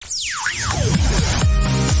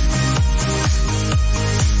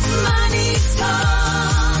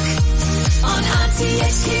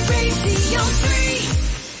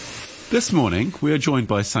This morning, we are joined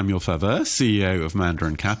by Samuel Faveur, CEO of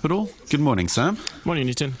Mandarin Capital. Good morning, Sam. Morning,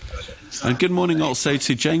 Nitin. And good morning also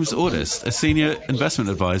to James Audiss, a senior investment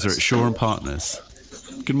advisor at Shaw & Partners.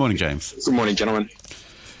 Good morning, James. Good morning, gentlemen.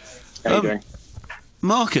 How are you doing?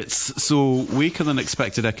 Markets saw weaker than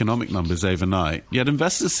expected economic numbers overnight, yet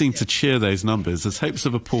investors seem to cheer those numbers as hopes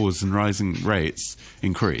of a pause in rising rates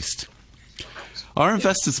increased. Are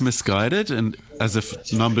investors misguided, and as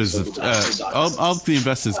if numbers are the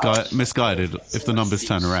investors misguided if the numbers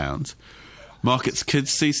turn around? Markets could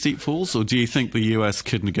see steep falls, or do you think the US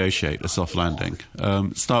could negotiate a soft landing?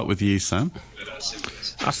 Start with you, Sam.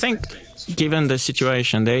 I think, given the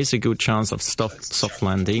situation, there is a good chance of soft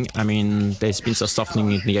landing. I mean, there's been some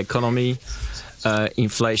softening in the economy.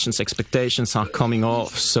 Inflation's expectations are coming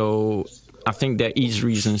off, so I think there is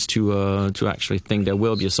reasons to actually think there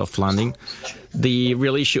will be a soft landing. The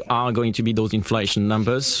real issue are going to be those inflation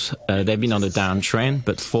numbers. They've been on a downtrend,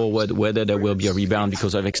 but forward, whether there will be a rebound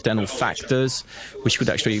because of external factors, which could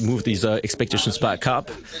actually move these expectations back up.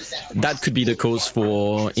 That could be the cause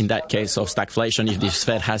for, in that case, of stagflation if the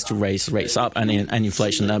Fed has to raise rates up and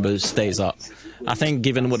inflation numbers stays up. I think,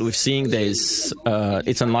 given what we've seen,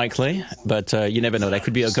 it's unlikely, but you never know. There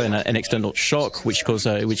could be an external shock which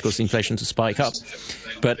causes inflation to spike up.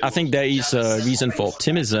 But I think there is a reason for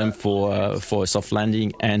optimism for a soft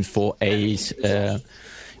landing and for a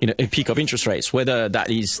peak of interest rates. Whether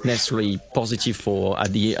that is necessarily positive for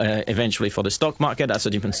eventually for the stock market, that's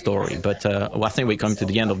a different story. But I think we're coming to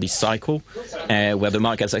the end of this cycle, where the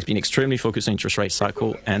market has been extremely focused on interest rate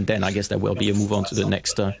cycle, and then I guess there will be a move on to the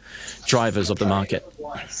next drivers of the market.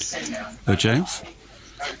 James?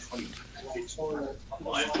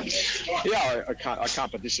 Yeah, I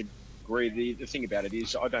can't but disagree. The thing about it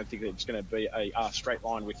is I don't think that it's going to be a straight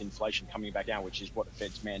line with inflation coming back down, which is what the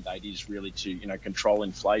Fed's mandate is, really, to control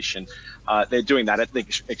inflation. They're doing that at the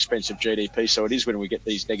expense of GDP, so it is when we get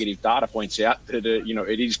these negative data points out that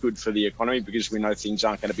it is good for the economy, because we know things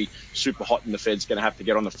aren't going to be super hot and the Fed's going to have to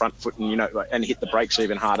get on the front foot and hit the brakes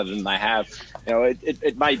even harder than they have.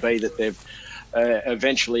 It may be that they've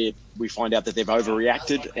eventually we find out that they've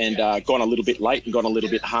overreacted and gone a little bit late and gone a little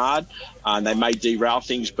bit hard, and they may derail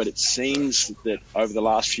things. But it seems that over the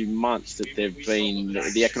last few months that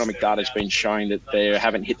the economic data has been showing that they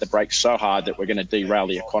haven't hit the brakes so hard that we're going to derail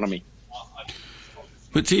the economy.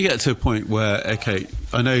 But do you get to a point where, okay,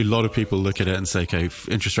 I know a lot of people look at it and say, okay,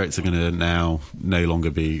 interest rates are going to now no longer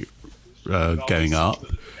be going up.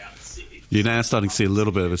 You're now starting to see a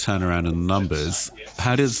little bit of a turnaround in the numbers.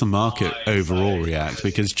 How does the market overall react?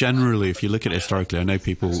 Because generally, if you look at it historically, I know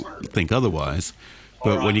people think otherwise,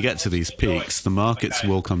 but when you get to these peaks, the markets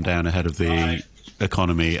will come down ahead of the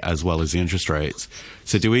economy as well as the interest rates.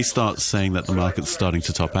 So do we start saying that the market's starting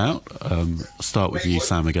to top out? Start with you,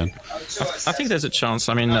 Sam, again. I think there's a chance.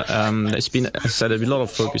 I mean, there's been, as I said, a lot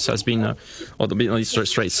of focus has been on the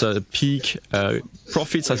interest rates peak.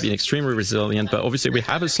 Profits has been extremely resilient, but obviously we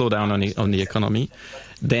have a slowdown on the economy.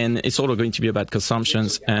 Then it's all going to be about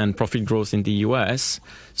consumptions and profit growth in the US.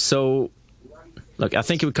 So, look, I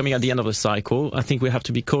think we're coming at the end of the cycle. I think we have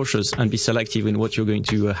to be cautious and be selective in what you're going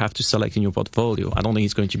to have to select in your portfolio. I don't think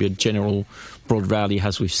it's going to be a general broad rally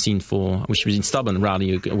as we've seen which has been stubborn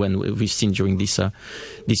rally when we've seen during this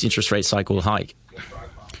interest rate cycle hike.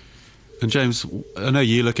 And James, I know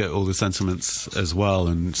you look at all the sentiments as well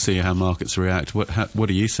and see how markets react. What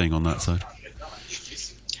are you seeing on that side?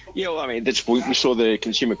 Yeah, well, I mean, we saw the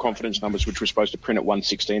consumer confidence numbers, which were supposed to print at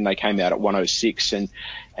 116. They came out at 106, and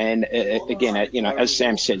again, as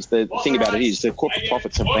Sam says, the thing about it is the corporate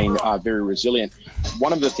profits have been very resilient.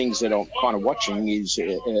 One of the things that I'm kind of watching is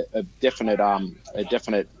a definite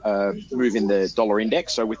move in the dollar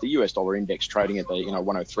index. So with the US dollar index trading at the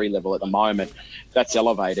 103 level at the moment, that's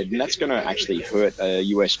elevated, and that's going to actually hurt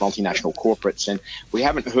US multinational corporates. And we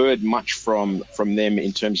haven't heard much from them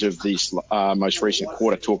in terms of this most recent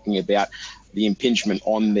quarter talking about the impingement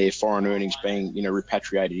on their foreign earnings being,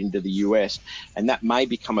 repatriated into the US, and that may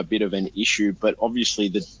become a bit of an issue. But obviously,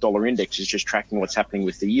 the dollar index is just tracking what's happening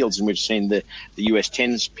with the yields, and we've seen the US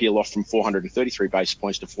 10s peel off from 433 basis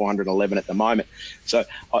points to 411 at the moment. So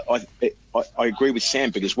I agree with Sam,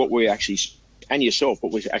 because what we're actually and yourself,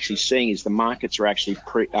 what we're actually seeing is the markets are actually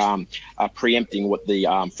preempting what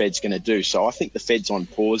the Fed's going to do. So I think the Fed's on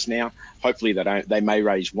pause now. Hopefully they may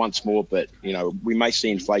raise once more, but we may see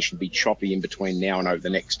inflation be choppy in between now and over the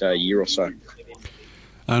next year or so.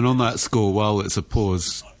 And on that score, while it's a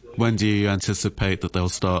pause, when do you anticipate that they'll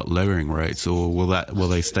start lowering rates, or will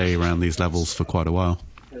they stay around these levels for quite a while?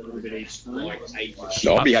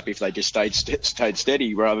 No, I'd be happy if they just stayed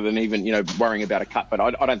steady rather than even, worrying about a cut. But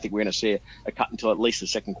I don't think we're going to see a cut until at least the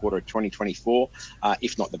second quarter of 2024,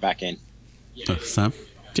 if not the back end. Sam?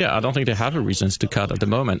 Yeah, I don't think they have a reasons to cut at the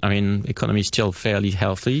moment. I mean, economy is still fairly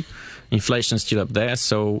healthy. Inflation is still up there.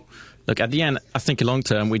 So, look, at the end, I think long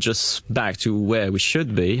term, we're just back to where we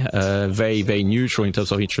should be, very, very neutral in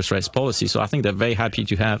terms of interest rates policy. So I think they're very happy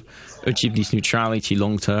to have achieved this neutrality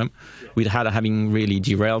long term without having really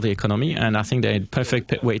derailed the economy. And I think they're in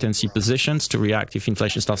perfect wait-and-see positions to react if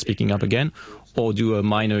inflation starts picking up again, or do a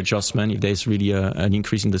minor adjustment if there's really an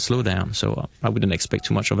increase in the slowdown. So I wouldn't expect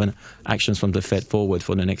too much of an actions from the Fed forward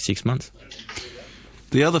for the next 6 months.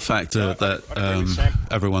 The other factor that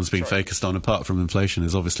everyone's been focused on, apart from inflation,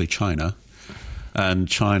 is obviously China. And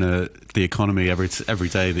China, the economy, every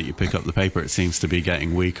day that you pick up the paper, it seems to be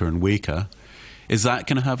getting weaker and weaker. Is that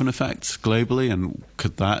going to have an effect globally? And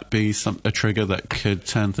could that be a trigger that could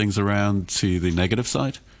turn things around to the negative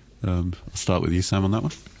side? I'll start with you, Sam, on that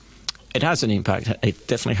one. It has an impact. It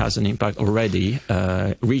definitely has an impact already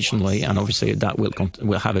regionally, and obviously that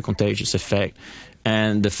will have a contagious effect.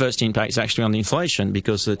 And the first impact is actually on inflation,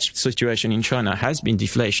 because the situation in China has been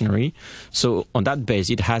deflationary. So on that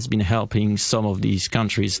base, it has been helping some of these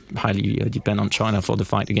countries highly depend on China for the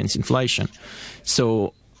fight against inflation.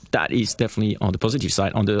 So that is definitely on the positive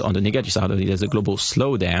side. On the negative side of it, there's a global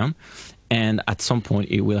slowdown. And at some point,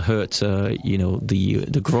 it will hurt,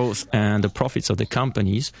 the growth and the profits of the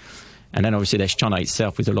companies. And then obviously there's China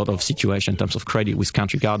itself with a lot of situation in terms of credit with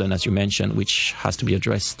Country Garden, as you mentioned, which has to be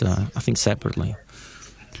addressed, I think, separately.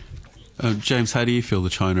 James, how do you feel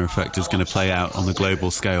the China effect is going to play out on the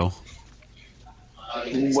global scale?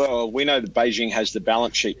 Well, we know that Beijing has the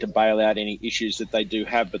balance sheet to bail out any issues that they do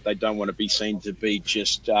have, but they don't want to be seen to be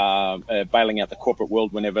just bailing out the corporate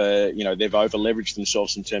world whenever, they've over-leveraged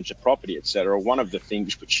themselves in terms of property, etc. One of the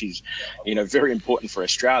things which is, very important for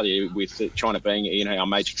Australia, with China being, our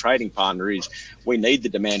major trading partner, is we need the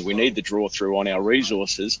demand, we need the draw through on our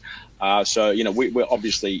resources. So, we're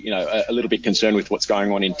obviously, a little bit concerned with what's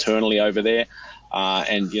going on internally over there.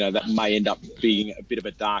 And that may end up being a bit of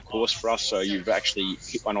a dark horse for us. So you've actually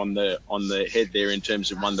hit one on the head there in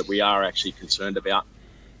terms of one that we are actually concerned about.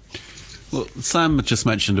 Well, Sam just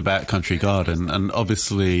mentioned about Country Garden, and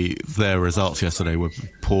obviously their results yesterday were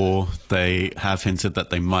poor. They have hinted that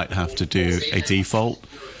they might have to do a default.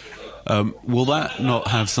 Will that not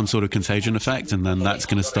have some sort of contagion effect, and then that's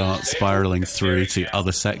going to start spiraling through to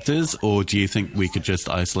other sectors? Or do you think we could just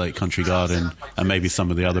isolate Country Garden and maybe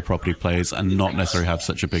some of the other property players and not necessarily have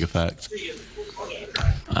such a big effect?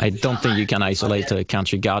 I don't think you can isolate a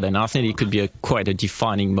Country Garden. I think it could be quite a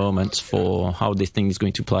defining moment for how this thing is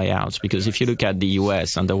going to play out. Because if you look at the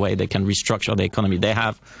US and the way they can restructure the economy, they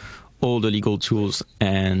have all the legal tools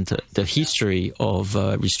and the history of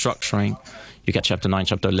restructuring. You get Chapter 9,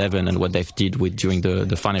 Chapter 11, and what they've did during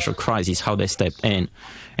the financial crisis, how they stepped in.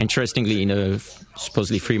 Interestingly, in a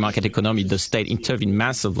supposedly free market economy, the state intervened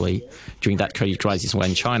massively during that credit crisis,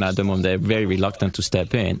 when China, at the moment, they're very reluctant to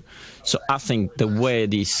step in. So I think the way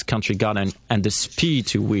this Country Garden and the speed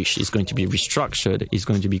to which it's going to be restructured is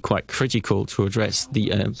going to be quite critical to address the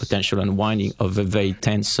potential unwinding of a very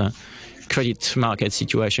tense credit market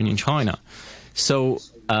situation in China. So,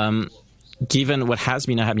 given what has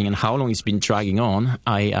been happening and how long it's been dragging on,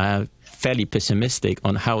 I am fairly pessimistic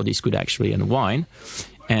on how this could actually unwind.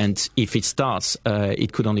 And if it starts,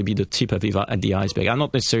 it could only be the tip of the iceberg. I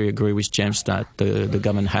not necessarily agree with James that the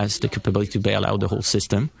government has the capability to bail out the whole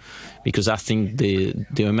system, because I think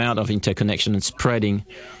the amount of interconnection and spreading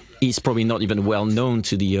is probably not even well known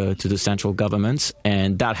to the central government,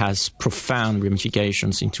 and that has profound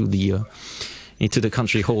ramifications into the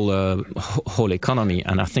country whole economy.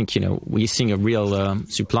 And I think, we're seeing a real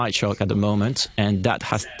supply shock at the moment, and that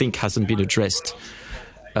hasn't been addressed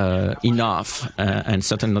enough, and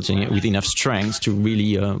certainly not with enough strength to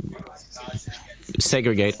really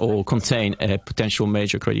segregate or contain a potential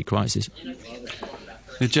major credit crisis.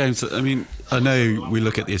 James, I mean, I know you're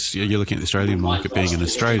looking at the Australian market being in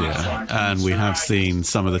Australia, and we have seen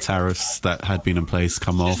some of the tariffs that had been in place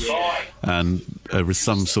come off, and there was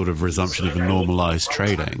some sort of resumption of a normalised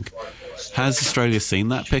trading. Has Australia seen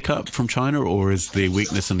that pick up from China, or is the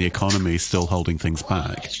weakness in the economy still holding things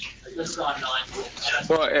back?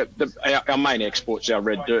 Well, our main exports are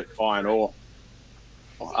red dirt, iron ore.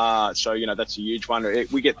 So, that's a huge one.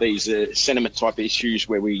 We get these sentiment type issues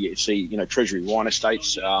where we see, Treasury wine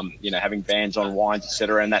estates, having bans on wines,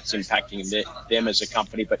 etc., and that's impacting them as a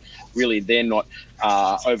company. But really, they're not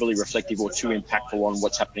overly reflective or too impactful on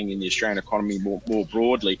what's happening in the Australian economy more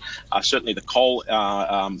broadly. Certainly the coal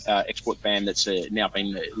export ban that's now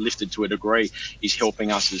been lifted to a degree is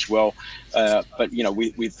helping us as well. But, you know,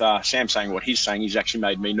 with Sam saying what he's saying, he's actually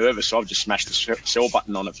made me nervous. So I've just smashed the sell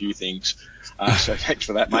button on a few things. So thanks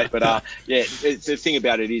for that, mate. But yeah, the thing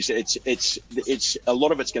about it is it's a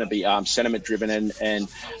lot of it's going to be sentiment driven, and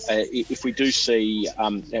if we do see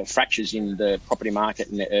fractures in the property market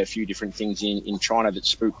and a few different things in China that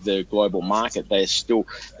spook the global market,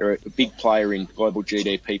 they're a big player in global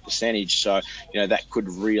GDP percentage. So you know that could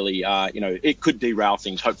really it could derail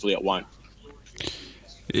things. Hopefully it won't.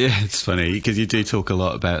 Yeah, it's funny because you do talk a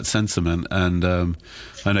lot about sentiment, and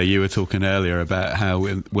I know you were talking earlier about how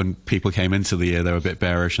when people came into the year they were a bit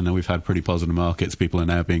bearish, and then we've had pretty positive markets. People are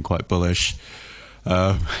now being quite bullish.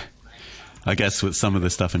 I guess with some of the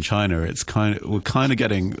stuff in China, we're kind of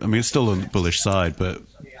getting. I mean, it's still on the bullish side, but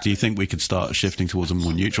do you think we could start shifting towards a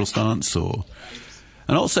more neutral stance, or?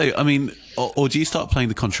 And also, I mean, or do you start playing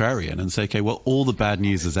the contrarian and say, okay, well, all the bad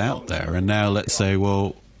news is out there, and now let's say,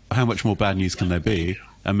 well, how much more bad news can there be?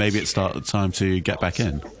 And maybe it's time to get back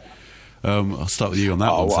in. I'll start with you on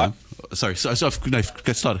that one, Sam. Sorry.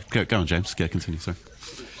 Go on, James. Continue. Sorry.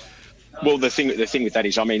 Well, the thing with that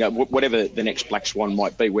is, I mean, whatever the next black swan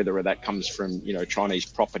might be, whether that comes from Chinese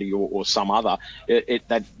property or some other,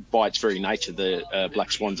 that by its very nature, the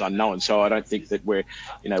black swan's unknown. So I don't think that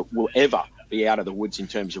we'll ever be out of the woods in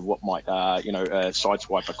terms of what might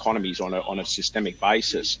sideswipe economies on a systemic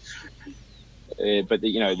basis. But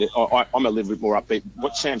I'm a little bit more upbeat.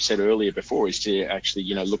 What Sam said earlier before is to actually,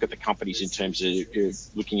 look at the companies in terms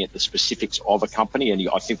of looking at the specifics of a company, and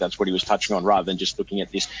I think that's what he was touching on, rather than just looking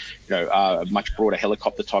at this, much broader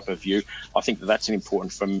helicopter type of view. I think that's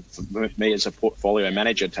important for me as a portfolio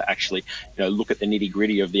manager to actually, look at the nitty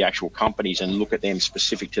gritty of the actual companies and look at them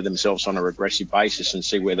specific to themselves on a regressive basis and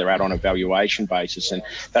see where they're at on a valuation basis, and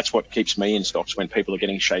that's what keeps me in stocks when people are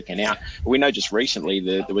getting shaken out. We know just recently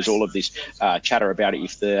there was all of this chatter about it.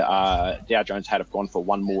 If the Dow Jones had have gone for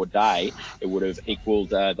one more day, it would have equaled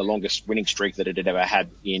the longest winning streak that it had ever had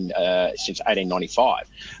since 1895.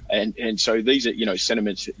 And so these are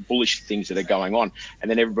sentiments, bullish things that are going on. And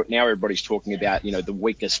then now everybody's talking about the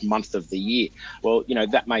weakest month of the year. Well,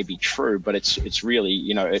 that may be true, but it's really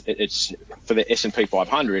it's for the S&P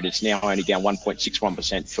 500. It's now only down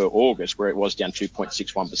 1.61% for August, where it was down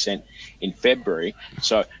 2.61% in February.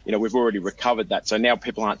 So we've already recovered that. So now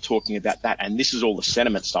people aren't talking about that. And this is all the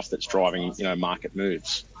sentiment stuff that's driving, market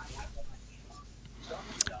moves.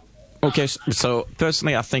 Okay, so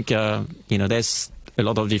personally, I think, there's a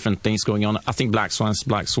lot of different things going on. I think black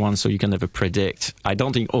swans, so you can never predict. I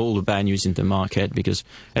don't think all the bad news in the market, because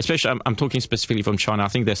especially I'm talking specifically from China. I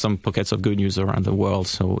think there's some pockets of good news around the world,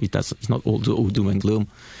 so it's not all doom and gloom.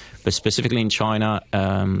 But specifically in China,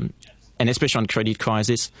 and especially on credit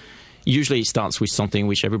crisis, usually it starts with something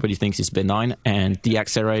which everybody thinks is benign, and the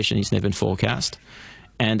acceleration is never forecast.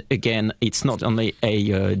 And again, it's not only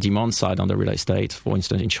a demand side on the real estate, for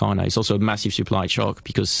instance, in China. It's also a massive supply shock,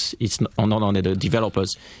 because it's not only the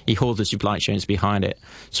developers, it holds the supply chains behind it.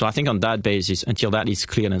 So I think on that basis, until that is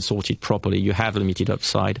cleared and sorted properly, you have limited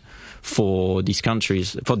upside for this country,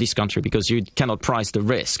 because you cannot price the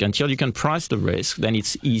risk. Until you can price the risk, then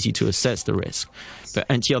it's easy to assess the risk. But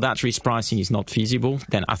until that risk pricing is not feasible,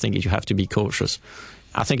 then I think you have to be cautious.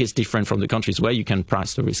 I think it's different from the countries where you can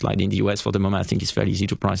price the risk. Like in the US, for the moment, I think it's fairly easy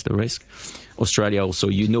to price the risk. Australia also,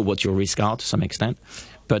 what your risks are to some extent.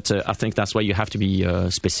 But I think that's why you have to be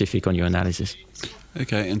specific on your analysis.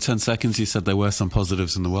 Okay, in 10 seconds, you said there were some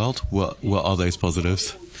positives in the world. What are those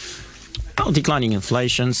positives? Well, declining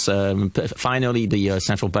inflations. Finally, the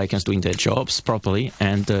central bankers doing their jobs properly.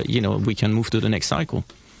 And, we can move to the next cycle.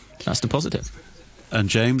 That's the positive. And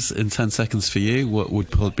James, in 10 seconds for you, what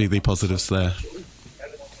would be the positives there?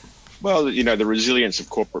 Well, the resilience of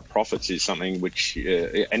corporate profits is something which,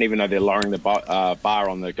 and even though they're lowering the bar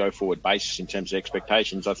on the go-forward basis in terms of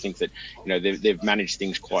expectations, I think that, they've managed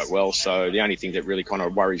things quite well. So the only thing that really kind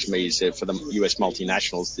of worries me is for the US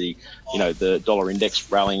multinationals, the dollar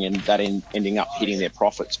index rallying and that ending up hitting their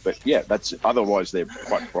profits. But yeah, otherwise they're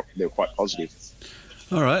quite positive.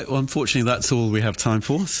 All right. Well, unfortunately, that's all we have time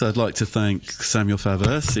for. So I'd like to thank Samuel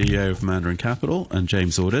Faveur, CEO of Mandarin Capital, and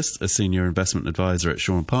James Audiss, a senior investment advisor at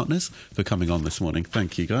Shaw & Partners, for coming on this morning.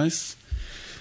 Thank you, guys.